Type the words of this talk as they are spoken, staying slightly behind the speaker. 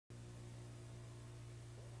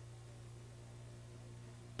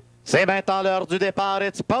C'est maintenant l'heure du départ.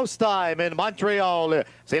 It's post time in Montreal.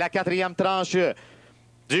 C'est la quatrième tranche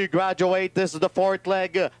du graduate. This is the fourth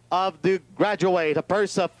leg of the graduate. A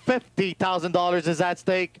purse of $50,000 is at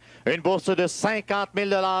stake. Une bourse de $50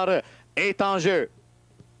 000 est en jeu.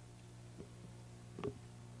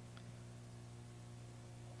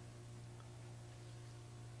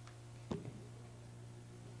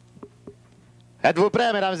 Êtes-vous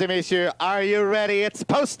prêts, mesdames et messieurs? Are you ready? It's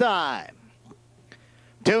post time.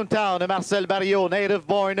 Toontown, Marcel Barriot, native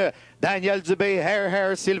born. Daniel Dubé,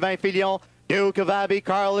 HARE, Sylvain Filion. Duke of Abbey,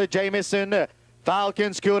 Carl Jamieson.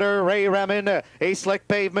 Falcon Scooter, Ray Ramin. Et Slick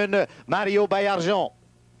Pavement, Mario Baillargeon.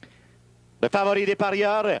 Le favori des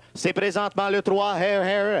parieurs, c'est présentement le 3,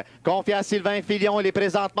 HARE, confié à Sylvain Filion. Il est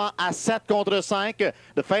présentement à 7 contre 5.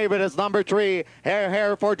 The favorite is number 3,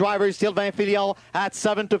 HARE for drivers, Sylvain Filion at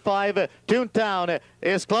 7 to 5. Toontown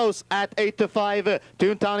is close at 8 to 5.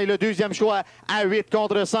 Toontown est le deuxième choix à 8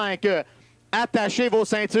 contre 5. Attachez vos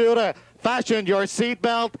ceintures. Fashion your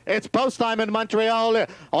seatbelt. It's post time in Montreal.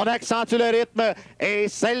 On accentue le rythme et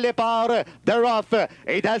c'est le départ de Ruff.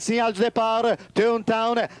 Et dans le signal du départ,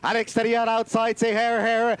 Toontown à l'extérieur, outside, c'est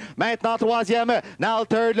HARE. Maintenant troisième, now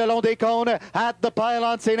third le long des cônes. At the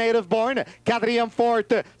pylon, c'est Native Born. Quatrième,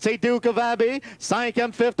 fourth, c'est Duke of Abbey.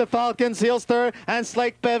 Cinquième, fifth, Falcon, Sealster and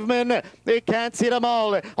Slake Pavement. They can't see them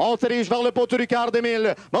all. On se dirige vers le poteau du quart de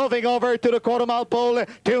mille. Moving over to the quarter mile pole.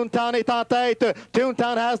 Toontown est en tête.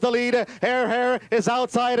 Toontown has the lead. HARE is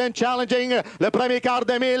outside and challenging le premier quart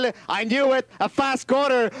de mille. I knew it. A fast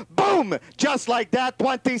quarter. Boom! Just like that.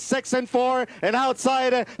 26 and 4. And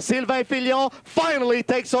outside, Sylvain Filion finally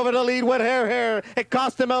takes over the lead with HARE. It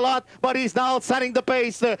cost him a lot, but he's now setting the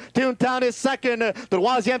pace. Toontown is second.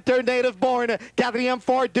 Troisième, third, Native Born. Quatrième,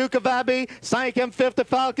 fourth, Duke of Abbey. Cinquième, fifth,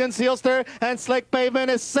 Falcon, Sealster. And Slick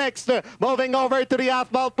Pavement is sixth. Moving over to the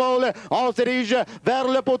half-mile pole. On se dirige vers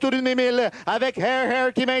le poteau du demi-mille avec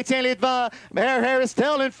HARE qui maintient les devants. HARE is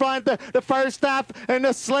still in front. The first half in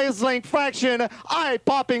the sizzling fraction.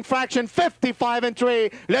 Eye-popping fraction, 55 and 3.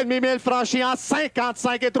 Le demi-mille franchi en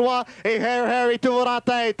 55 et 3. Et HARE est toujours en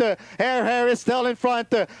tête. HARE is still in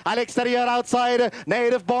front. À l'extérieur, outside.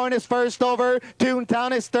 Native Born is first over.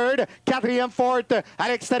 Toontown is third. Quatrième, fourth. À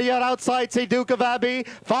l'extérieur, outside, c'est Duke of Abbey.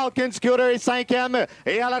 Falcon Scooter est cinquième.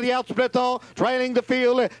 Et à l'arrière du peloton, trailing the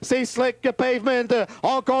field, c'est Slick Pavement.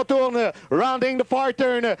 On contourne, rounding the far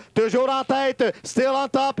turn. Toujours en tête, still on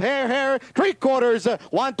top, HARE, 3 quarters,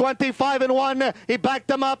 125 and 1. He backed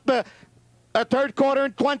them up. A third quarter,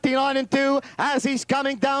 29 and 2, as he's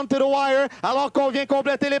coming down to the wire. Alors qu'on vient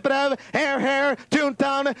compléter l'épreuve, HARE,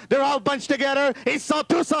 Toontown, they're all bunched together. Ils sont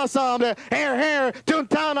tous ensemble. HARE,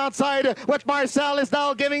 Toontown outside, which Marcel is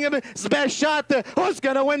now giving him his best shot. Who's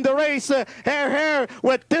going to win the race? HARE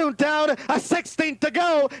with Toontown, a 16 to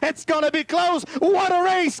go. It's going to be close. What a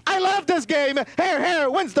race. I love this game.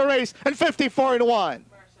 HARE wins the race in 54 and 1.